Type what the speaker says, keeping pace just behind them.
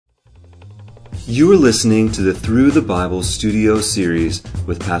You are listening to the Through the Bible studio series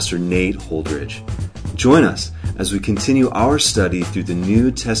with Pastor Nate Holdridge. Join us as we continue our study through the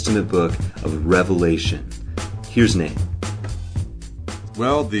New Testament book of Revelation. Here's Nate.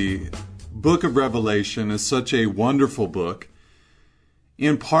 Well, the book of Revelation is such a wonderful book,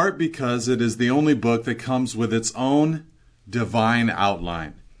 in part because it is the only book that comes with its own divine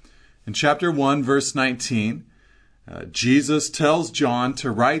outline. In chapter 1, verse 19, Jesus tells John to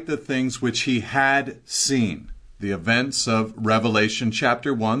write the things which he had seen, the events of Revelation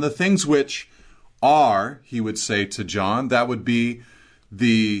chapter 1, the things which are, he would say to John, that would be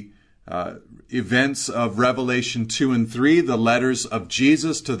the events of Revelation 2 and 3, the letters of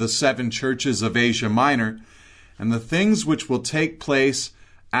Jesus to the 7 churches of Asia Minor, and the things which will take place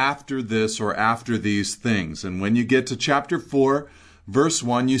after this or after these things. And when you get to chapter 4, verse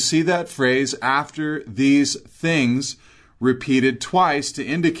 1, you see that phrase, after these things, repeated twice to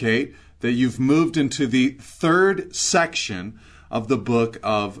indicate that you've moved into the third section of the book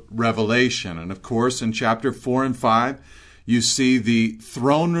of Revelation. And of course, in chapter 4 and 5, you see the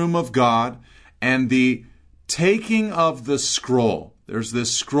throne room of God and the taking of the scroll. There's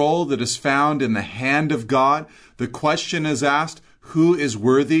this scroll that is found in the hand of God. The question is asked, who is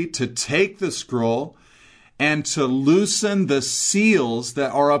worthy to take the scroll and to loosen the seals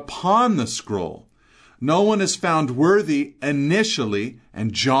that are upon the scroll? No one is found worthy initially,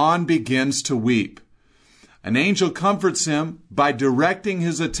 and John begins to weep. An angel comforts him by directing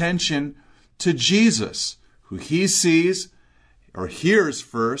his attention to Jesus, who he sees or hears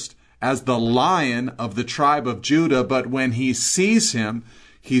first as the Lion of the tribe of Judah, but when he sees him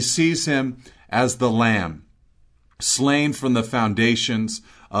as the Lamb, slain from the foundations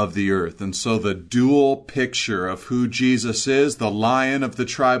of the earth. And so the dual picture of who Jesus is, the Lion of the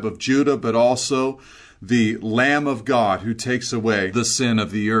tribe of Judah, but also the Lamb of God who takes away the sin of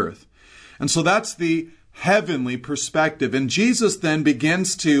the earth. And so that's the heavenly perspective. And Jesus then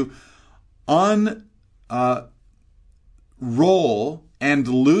begins to unroll and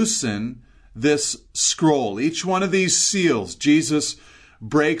loosen this scroll. Each one of these seals, Jesus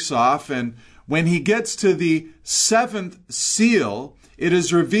breaks off, and when he gets to the 7th seal, it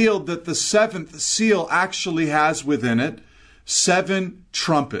is revealed that the 7th seal actually has within it 7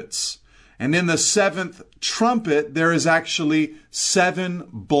 trumpets. And in the 7th trumpet, there is actually 7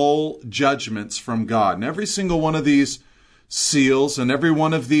 bowl judgments from God. And every single one of these seals and every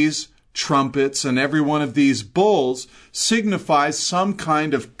one of these trumpets and every one of these bowls signifies some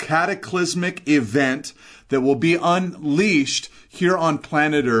kind of cataclysmic event that will be unleashed here on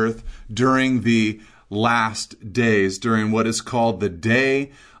planet Earth during the last days, during what is called the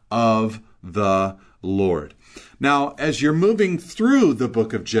Day of the Lord. Now, as you're moving through the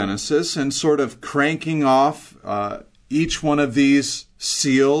book of Genesis and sort of cranking off each one of these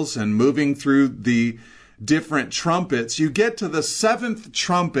seals and moving through the different trumpets, you get to the 7th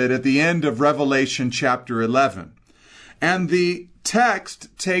trumpet at the end of Revelation chapter 11. And the text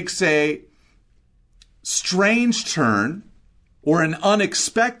takes a strange turn, or an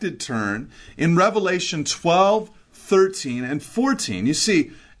unexpected turn, in Revelation 12, 13, and 14. You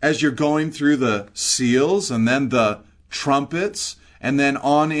see, as you're going through the seals and then the trumpets and then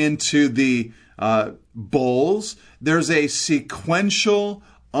on into the bowls, there's a sequential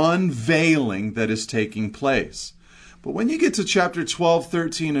unveiling that is taking place. But when you get to chapter 12,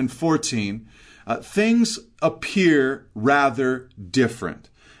 13, and 14, things appear rather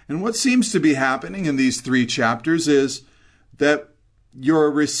different. And what seems to be happening in these 3 chapters is that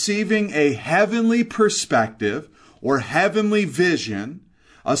you're receiving a heavenly perspective or heavenly vision,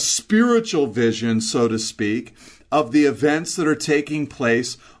 a spiritual vision, so to speak, of the events that are taking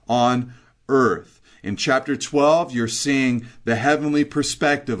place on earth. In chapter 12, you're seeing the heavenly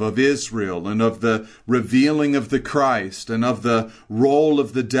perspective of Israel and of the revealing of the Christ and of the role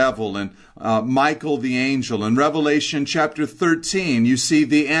of the devil and Michael the angel. In Revelation chapter 13, you see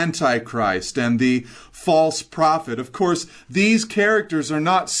the Antichrist and the false prophet. Of course, these characters are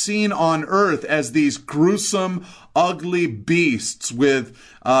not seen on earth as these gruesome, ugly beasts with,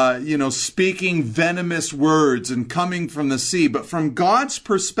 speaking venomous words and coming from the sea. But from God's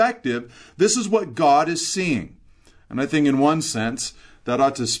perspective, this is what God is seeing. And I think in one sense, that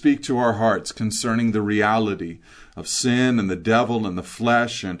ought to speak to our hearts concerning the reality of sin and the devil and the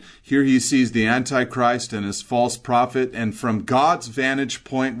flesh. And here he sees the Antichrist and his false prophet. And from God's vantage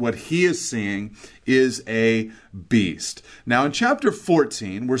point, what he is seeing is a beast. Now in chapter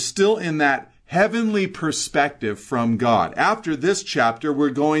 14, we're still in that heavenly perspective from God. After this chapter,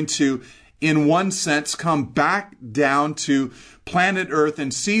 we're going to, in one sense, come back down to planet Earth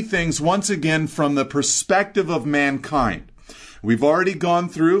and see things once again from the perspective of mankind. We've already gone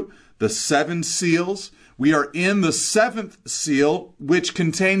through the 7 seals. We are in the 7th seal, which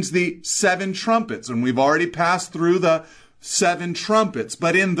contains the 7 trumpets. And we've already passed through the 7 trumpets.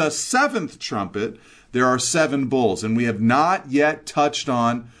 But in the 7th trumpet, there are 7 bowls. And we have not yet touched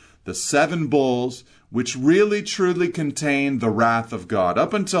on the 7 bowls, which really truly contain the wrath of God.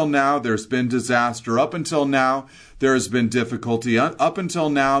 Up until now, there's been disaster. Up until now, there has been difficulty. Up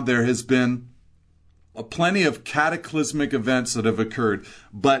until now, there has been plenty of cataclysmic events that have occurred.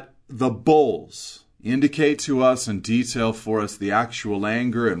 But the bowls indicate to us and detail for us the actual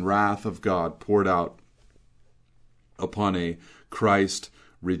anger and wrath of God poured out upon a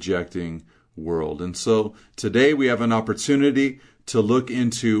Christ-rejecting world. And so today we have an opportunity to look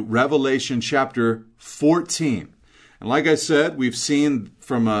into Revelation chapter 14. And like I said, we've seen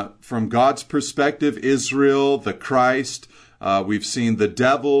from God's perspective, Israel, the Christ, we've seen the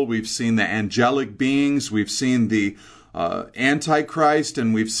devil, we've seen the angelic beings, we've seen the Antichrist,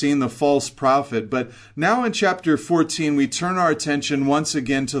 and we've seen the false prophet. But now in chapter 14, we turn our attention once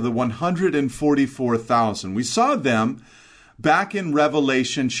again to the 144,000. We saw them back in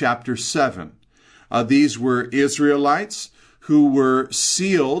Revelation chapter 7. These were Israelites who were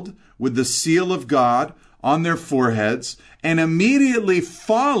sealed with the seal of God on their foreheads, and immediately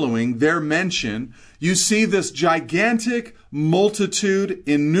following their mention, you see this gigantic multitude,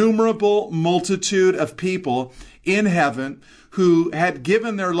 innumerable multitude of people in heaven who had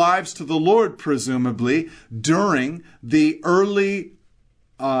given their lives to the Lord, presumably, during the early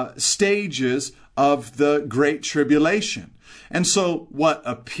stages of the Great Tribulation. And so what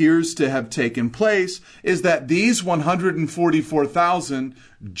appears to have taken place is that these 144,000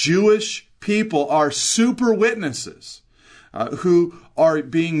 Jewish people are super witnesses who are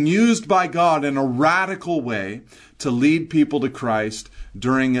being used by God in a radical way to lead people to Christ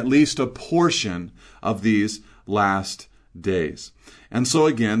during at least a portion of these last days. And so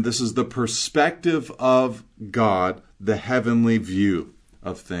again, this is the perspective of God, the heavenly view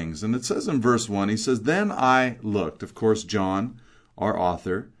of things. And it says in verse 1, he says, "Then I looked," of course, John, our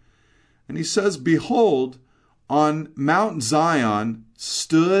author, and he says, "Behold, on Mount Zion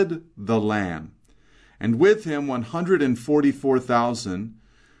stood the Lamb, and with him 144,000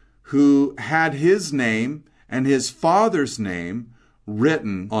 who had his name and his Father's name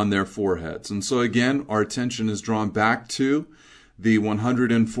written on their foreheads." And so again, our attention is drawn back to the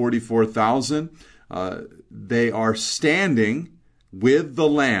 144,000. They are standing with the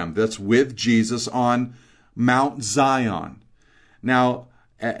Lamb, that's with Jesus, on Mount Zion. Now,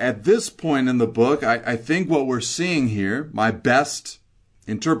 at this point in the book, I think what we're seeing here, my best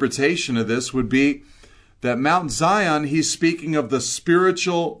interpretation of this would be that Mount Zion, he's speaking of the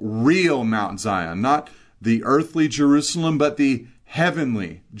spiritual, real Mount Zion, not the earthly Jerusalem, but the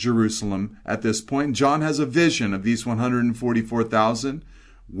heavenly Jerusalem at this point. John has a vision of these 144,000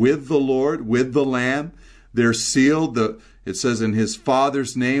 with the Lord, with the Lamb. They're sealed. It says in his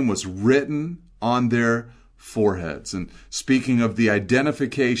Father's name was written on their foreheads. And speaking of the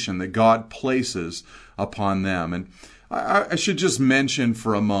identification that God places upon them. And I should just mention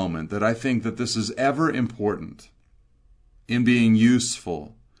for a moment that I think that this is ever important in being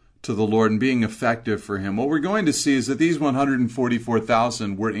useful to the Lord and being effective for Him. What we're going to see is that these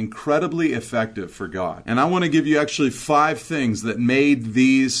 144,000 were incredibly effective for God. And I want to give you actually 5 things that made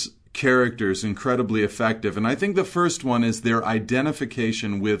these characters incredibly effective. And I think the first one is their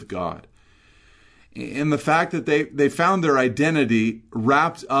identification with God. In the fact that they found their identity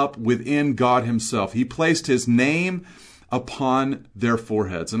wrapped up within God Himself. He placed His name upon their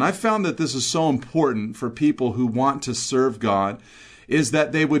foreheads. And I found that this is so important for people who want to serve God, is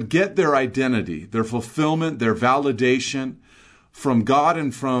that they would get their identity, their fulfillment, their validation from God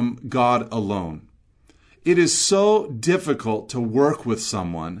and from God alone. It is so difficult to work with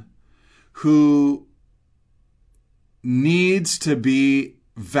someone who needs to be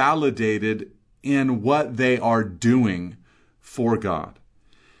validated in what they are doing for God.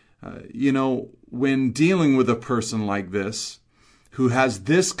 When dealing with a person like this, who has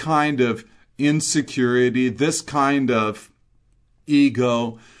this kind of insecurity, this kind of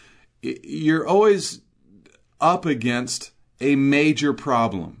ego, you're always up against a major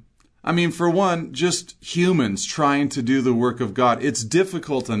problem. I mean, for one, just humans trying to do the work of God, it's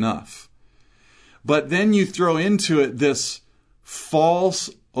difficult enough. But then you throw into it this false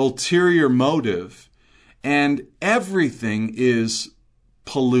ulterior motive, and everything is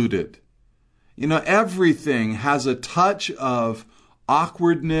polluted. Everything has a touch of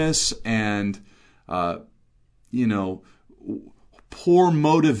awkwardness and, poor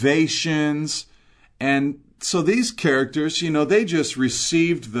motivations. And so these characters, they just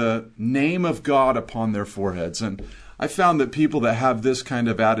received the name of God upon their foreheads. And I found that people that have this kind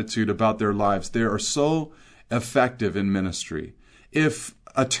of attitude about their lives, they are so effective in ministry. If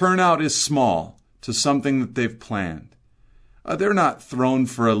a turnout is small to something that they've planned, they're not thrown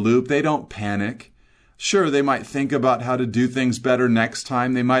for a loop. They don't panic. Sure, they might think about how to do things better next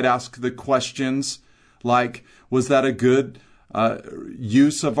time. They might ask the questions like, was that a good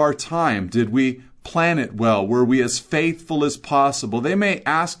use of our time? Did we plan it well? Were we as faithful as possible? They may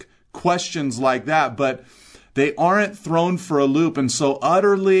ask questions like that, but they aren't thrown for a loop and so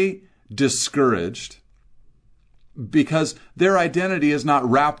utterly discouraged because their identity is not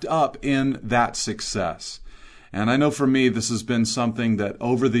wrapped up in that success. And I know for me, this has been something that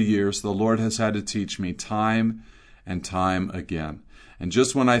over the years, the Lord has had to teach me time and time again. And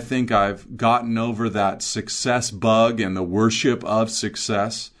just when I think I've gotten over that success bug and the worship of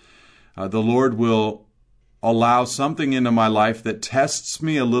success, the Lord will allow something into my life that tests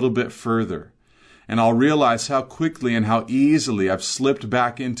me a little bit further. And I'll realize how quickly and how easily I've slipped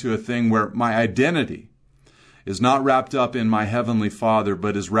back into a thing where my identity is not wrapped up in my Heavenly Father,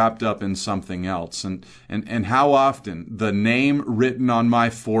 but is wrapped up in something else. And how often the name written on my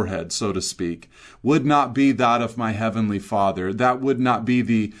forehead, so to speak, would not be that of my Heavenly Father. That would not be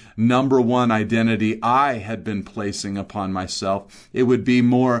the number one identity I had been placing upon myself. It would be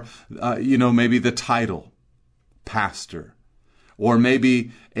more, maybe the title, pastor, or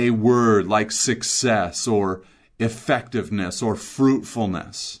maybe a word like success or effectiveness or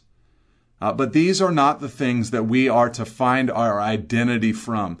fruitfulness. But these are not the things that we are to find our identity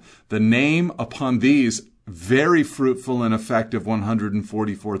from. The name upon these very fruitful and effective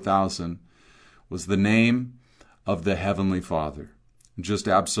 144,000 was the name of the Heavenly Father. Just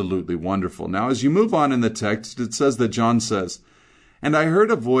absolutely wonderful. Now, as you move on in the text, it says that John says, "And I heard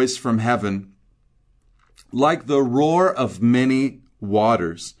a voice from heaven like the roar of many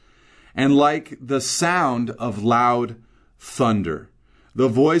waters, and like the sound of loud thunder. The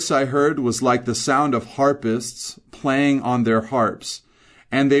voice I heard was like the sound of harpists playing on their harps,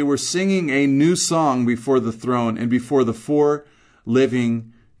 and they were singing a new song before the throne and before the 4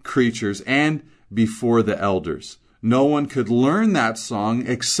 living creatures and before the elders. No one could learn that song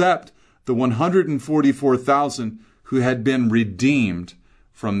except the 144,000 who had been redeemed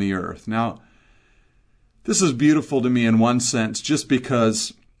from the earth." Now, this is beautiful to me in one sense, just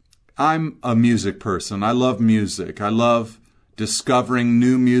because I'm a music person. I love music. I love discovering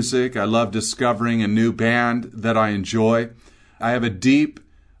new music. I love discovering a new band that I enjoy. I have a deep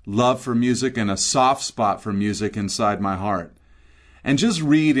love for music and a soft spot for music inside my heart. And just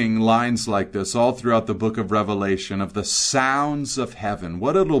reading lines like this all throughout the book of Revelation of the sounds of heaven,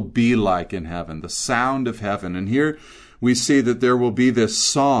 what it'll be like in heaven, the sound of heaven. And here we see that there will be this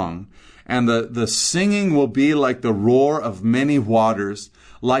song, and the singing will be like the roar of many waters,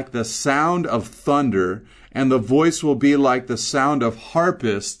 like the sound of thunder, and the voice will be like the sound of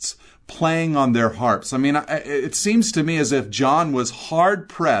harpists playing on their harps. I mean, it seems to me as if John was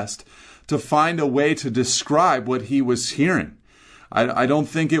hard-pressed to find a way to describe what he was hearing. I don't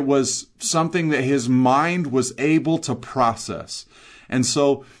think it was something that his mind was able to process. And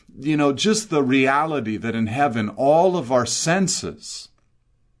so, just the reality that in heaven, all of our senses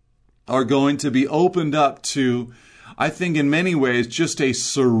are going to be opened up to, I think in many ways, just a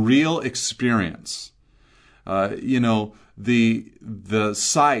surreal experience. The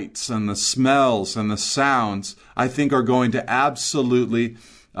sights and the smells and the sounds, I think are going to absolutely,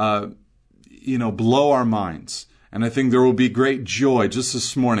 blow our minds. And I think there will be great joy. Just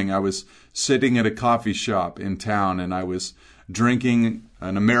this morning, I was sitting at a coffee shop in town, and I was drinking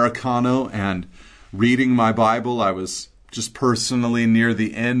an Americano and reading my Bible. I was just personally near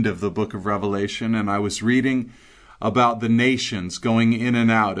the end of the book of Revelation, and I was reading about the nations going in and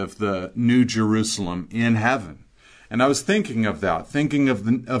out of the New Jerusalem in heaven. And I was thinking of that, thinking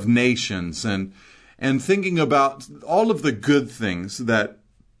of nations and thinking about all of the good things that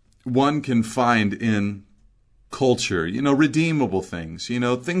one can find in culture, redeemable things,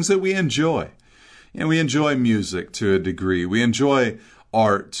 things that we enjoy. We enjoy music to a degree. We enjoy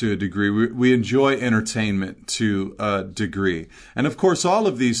art to a degree. We enjoy entertainment to a degree. And of course, all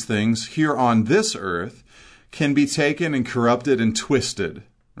of these things here on this earth can be taken and corrupted and twisted,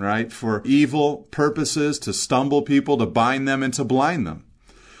 right? For evil purposes, to stumble people, to bind them and to blind them.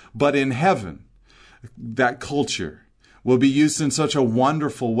 But in heaven, that culture will be used in such a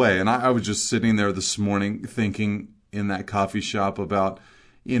wonderful way. And I was just sitting there this morning thinking in that coffee shop about,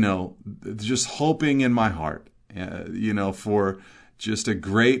 just hoping in my heart, for just a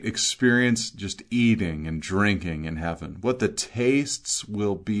great experience, just eating and drinking in heaven. What the tastes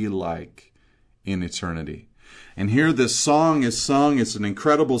will be like in eternity. And here this song is sung. It's an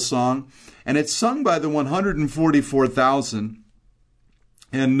incredible song. And it's sung by the 144,000.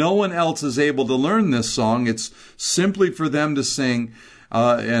 And no one else is able to learn this song. It's simply for them to sing.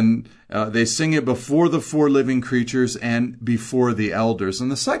 They sing it before the four living creatures and before the elders.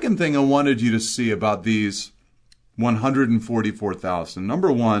 And the second thing I wanted you to see about these 144,000.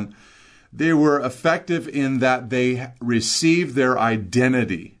 Number one, they were effective in that they received their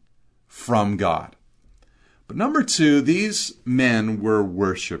identity from God. But number two, these men were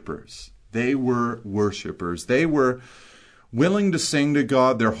worshipers. They were worshipers. They were willing to sing to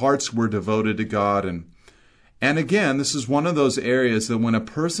God. Their hearts were devoted to God. And again, this is one of those areas that when a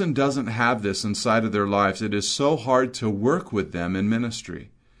person doesn't have this inside of their lives, it is so hard to work with them in ministry.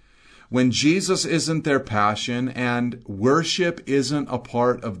 When Jesus isn't their passion and worship isn't a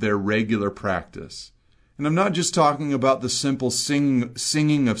part of their regular practice. And I'm not just talking about the simple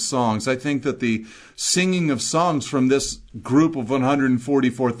singing of songs. I think that the singing of songs from this group of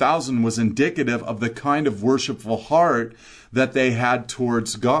 144,000 was indicative of the kind of worshipful heart that they had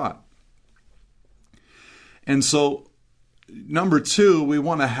towards God. And so, number two, we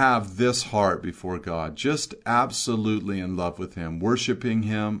want to have this heart before God, just absolutely in love with Him, worshiping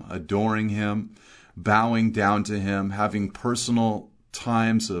Him, adoring Him, bowing down to Him, having personal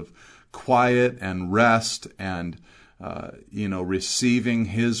times of quiet and rest and, receiving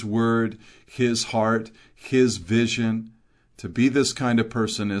His word, His heart, His vision. To be this kind of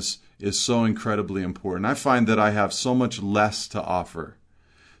person is so incredibly important. I find that I have so much less to offer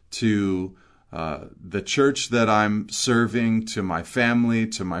to the church that I'm serving, to my family,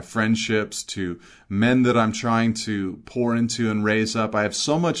 to my friendships, to men that I'm trying to pour into and raise up. I have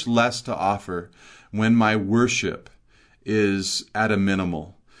so much less to offer when my worship is at a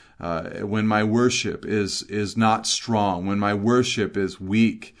minimal. When my worship is not strong, when my worship is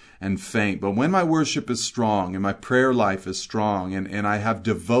weak and faint. But when my worship is strong and my prayer life is strong and I have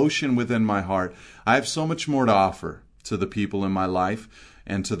devotion within my heart, I have so much more to offer to the people in my life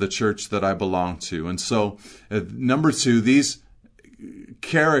and to the church that I belong to. And so, number two, these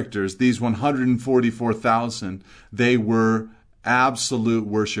characters, these 144,000, they were absolute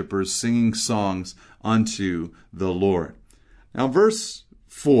worshipers singing songs unto the Lord. Now, verse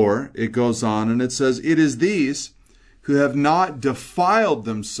 4, it goes on and it says, "It is these who have not defiled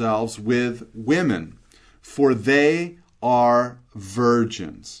themselves with women, for they are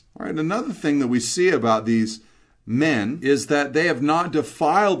virgins." All right, another thing that we see about these men is that they have not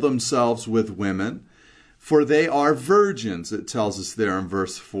defiled themselves with women, for they are virgins, it tells us there in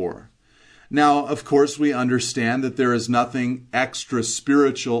verse 4. Now, of course, we understand that there is nothing extra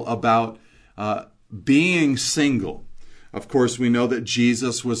spiritual about being single. Of course, we know that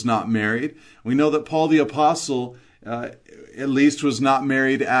Jesus was not married. We know that Paul the Apostle at least was not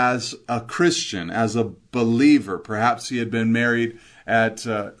married as a Christian, as a believer. Perhaps he had been married at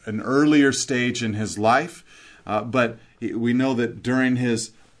an earlier stage in his life. But we know that during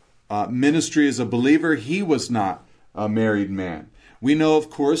his ministry as a believer, he was not a married man. We know, of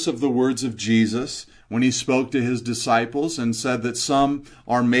course, of the words of Jesus when he spoke to his disciples and said that some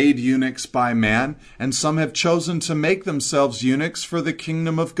are made eunuchs by man and some have chosen to make themselves eunuchs for the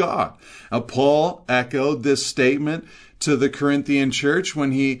kingdom of God. Paul echoed this statement to the Corinthian church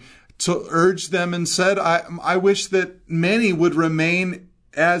when he urged them and said, I wish that many would remain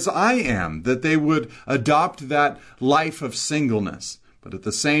as I am, that they would adopt that life of singleness. But at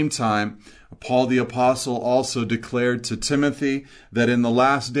the same time, Paul the Apostle also declared to Timothy that in the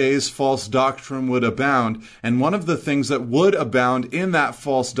last days false doctrine would abound. And one of the things that would abound in that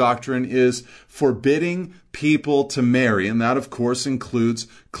false doctrine is forbidding people to marry. And that, of course, includes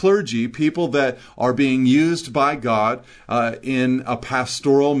clergy, people that are being used by God in a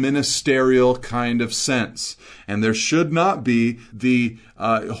pastoral, ministerial kind of sense. And there should not be the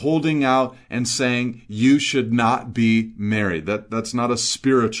holding out and saying, you should not be married. That's not a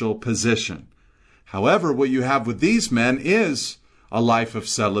spiritual position. However, what you have with these men is a life of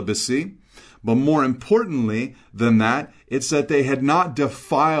celibacy. But more importantly than that, it's that they had not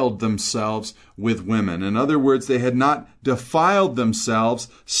defiled themselves with women. In other words, they had not defiled themselves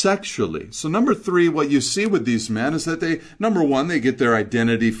sexually. So number three, what you see with these men is that number one, they get their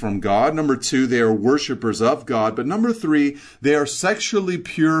identity from God. Number two, they are worshipers of God. But number three, they are sexually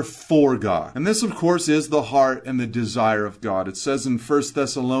pure for God. And this, of course, is the heart and the desire of God. It says in 1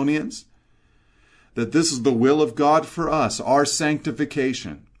 Thessalonians that this is the will of God for us, our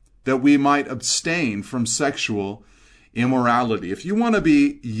sanctification, that we might abstain from sexual immorality. If you want to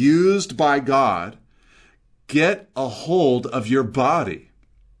be used by God, get a hold of your body.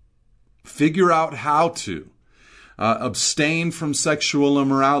 Figure out how to. abstain from sexual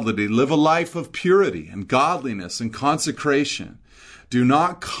immorality, live a life of purity and godliness and consecration. Do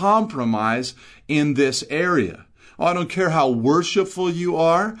not compromise in this area. Oh, I don't care how worshipful you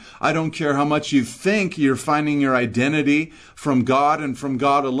are. I don't care how much you think you're finding your identity from God and from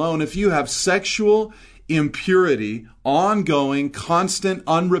God alone. If you have sexual impurity, ongoing, constant,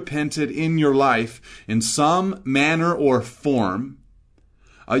 unrepented in your life in some manner or form,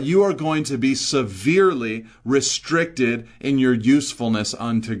 you are going to be severely restricted in your usefulness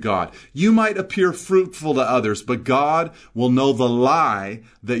unto God. You might appear fruitful to others, but God will know the lie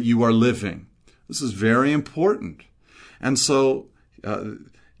that you are living. This is very important. And so,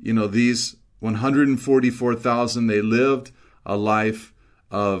 these 144,000, they lived a life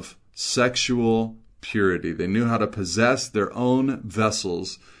of sexual purity. They knew how to possess their own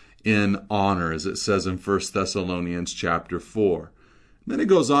vessels in honor, as it says in 1 Thessalonians chapter 4. Then it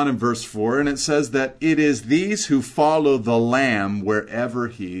goes on in verse 4, and it says that it is these who follow the Lamb wherever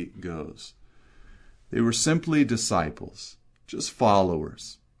he goes. They were simply disciples, just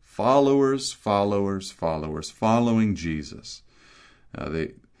followers. Followers, following Jesus.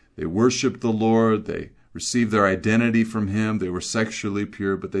 They worshiped the Lord. They received their identity from him. They were sexually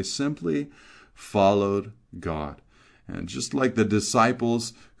pure, but they simply followed God. And just like the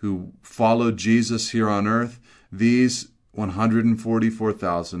disciples who followed Jesus here on earth, these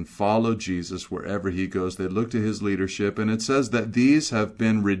 144,000 follow Jesus wherever he goes. They look to his leadership, and it says that these have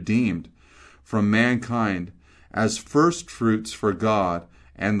been redeemed from mankind as first fruits for God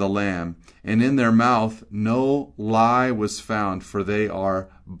and the Lamb, and in their mouth no lie was found, for they are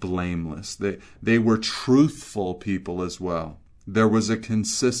blameless. They were truthful people as well. There was a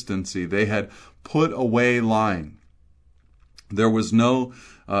consistency. They had put away lying. There was no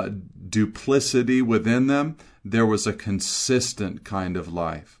duplicity within them. There was a consistent kind of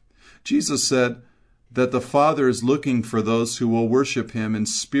life. Jesus said that the Father is looking for those who will worship him in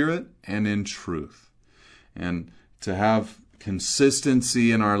spirit and in truth. And to have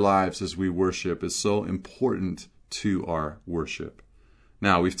consistency in our lives as we worship is so important to our worship.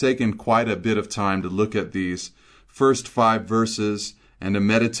 Now, we've taken quite a bit of time to look at these first 5 verses and to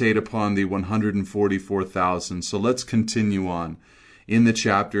meditate upon the 144,000. So let's continue on in the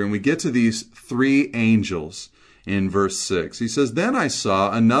chapter, and we get to these 3 angels in verse 6. He says, "Then I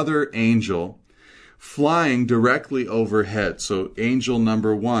saw another angel flying directly overhead." So angel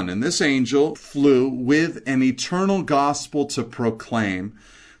number 1. And this angel flew with an eternal gospel to proclaim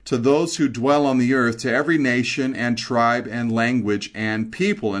to those who dwell on the earth, to every nation and tribe and language and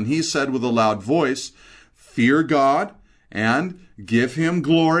people. And he said with a loud voice, "Fear God and give him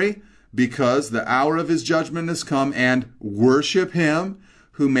glory, because the hour of his judgment has come, and worship him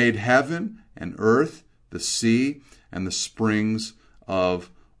who made heaven and earth, the sea, and the springs of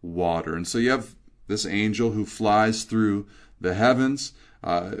water." And so you have this angel who flies through the heavens.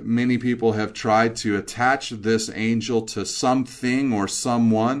 Many people have tried to attach this angel to something or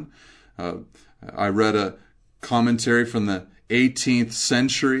someone. I read a commentary from the 18th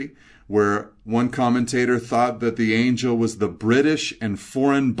century where one commentator thought that the angel was the British and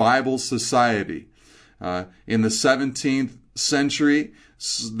Foreign Bible Society. In the 17th century,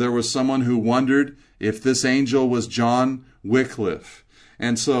 there was someone who wondered if this angel was John Wycliffe.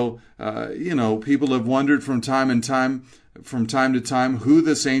 And so, people have wondered from time to time who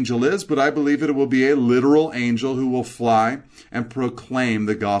this angel is, but I believe it will be a literal angel who will fly and proclaim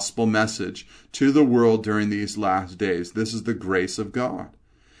the gospel message to the world during these last days. This is the grace of God.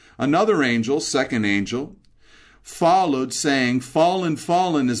 Another angel, second angel, followed, saying, "Fallen,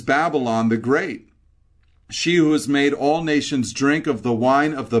 fallen is Babylon the Great, she who has made all nations drink of the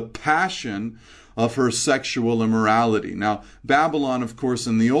wine of the passion of her sexual immorality." Now, Babylon, of course,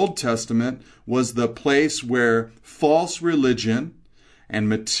 in the Old Testament was the place where false religion and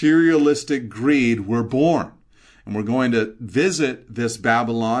materialistic greed were born. And we're going to visit this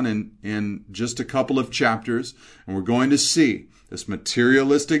Babylon in just a couple of chapters, and we're going to see this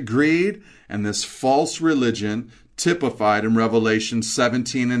materialistic greed and this false religion typified in Revelation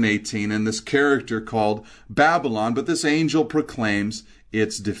 17 and 18, and this character called Babylon, but this angel proclaims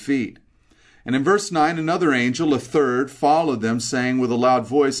its defeat. And in verse 9, another angel, a third, followed them, saying with a loud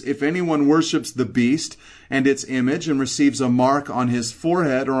voice, "If anyone worships the beast and its image and receives a mark on his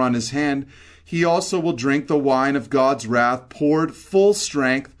forehead or on his hand, he also will drink the wine of God's wrath, poured full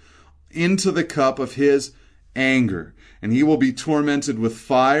strength into the cup of his anger. And he will be tormented with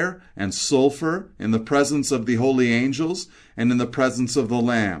fire and sulfur in the presence of the holy angels and in the presence of the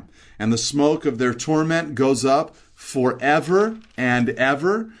Lamb. And the smoke of their torment goes up forever and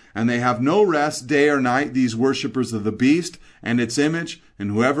ever, and they have no rest day or night, these worshippers of the beast and its image, and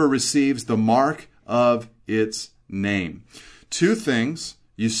whoever receives the mark of its name. Two things.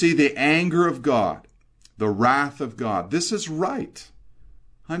 You see the anger of God, the wrath of God. This is right.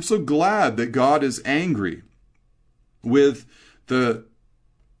 I'm so glad that God is angry with the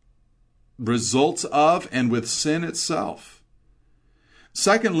results of and with sin itself.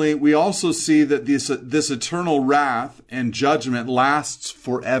 Secondly, we also see that this eternal wrath and judgment lasts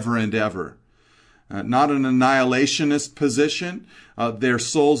forever and ever. Not an annihilationist position. Their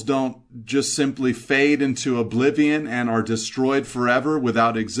souls don't just simply fade into oblivion and are destroyed forever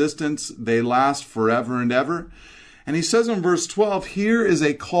without existence. They last forever and ever. And he says in verse 12, here is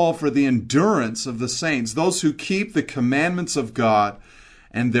a call for the endurance of the saints, those who keep the commandments of God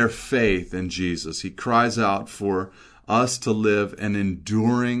and their faith in Jesus. He cries out for us to live an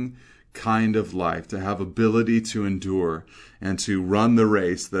enduring kind of life, to have ability to endure and to run the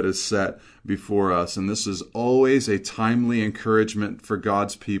race that is set before us. And this is always a timely encouragement for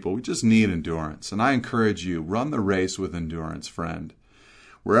God's people. We just need endurance. And I encourage you, run the race with endurance, friend.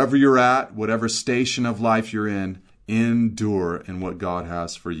 Wherever you're at, whatever station of life you're in, endure in what God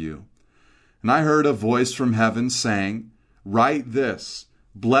has for you. And I heard a voice from heaven saying, write this,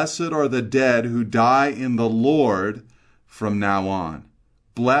 blessed are the dead who die in the Lord from now on.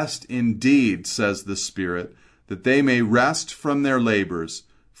 Blessed indeed, says the Spirit, that they may rest from their labors,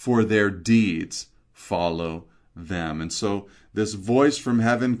 for their deeds follow them. And so this voice from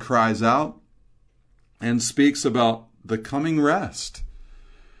heaven cries out and speaks about the coming rest.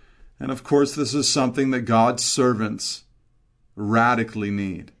 And of course, this is something that God's servants radically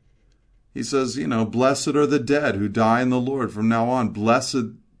need. He says, blessed are the dead who die in the Lord from now on.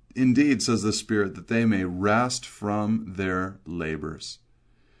 Blessed indeed, says the Spirit, that they may rest from their labors.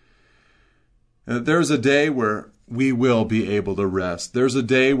 There's a day where we will be able to rest. There's a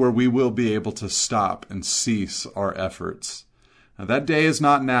day where we will be able to stop and cease our efforts. Now, that day is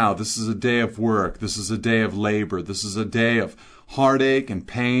not now. This is a day of work. This is a day of labor. This is a day of heartache and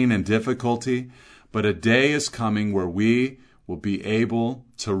pain and difficulty. But a day is coming where we will be able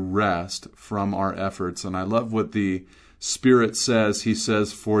to rest from our efforts. And I love what the Spirit says. He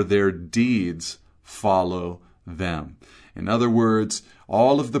says, for their deeds follow them. In other words,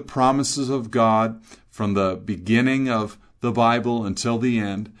 all of the promises of God from the beginning of the Bible until the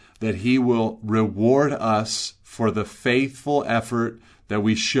end, that He will reward us for the faithful effort that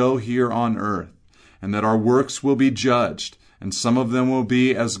we show here on earth, and that our works will be judged, and some of them will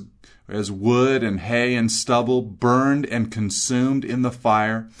be as wood and hay and stubble, burned and consumed in the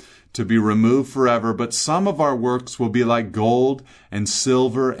fire, to be removed forever. But some of our works will be like gold and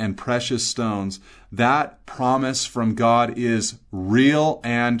silver and precious stones. That promise from God is real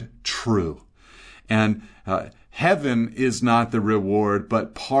and true. And heaven is not the reward,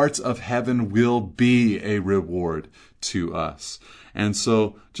 but parts of heaven will be a reward to us. And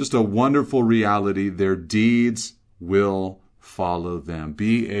so just a wonderful reality. Their deeds will follow them.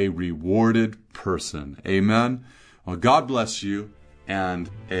 Be a rewarded person. Amen. Well, God bless you. And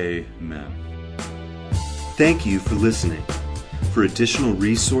amen. Thank you for listening. For additional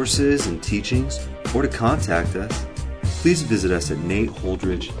resources and teachings, or to contact us, please visit us at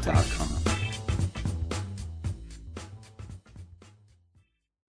nateholdridge.com.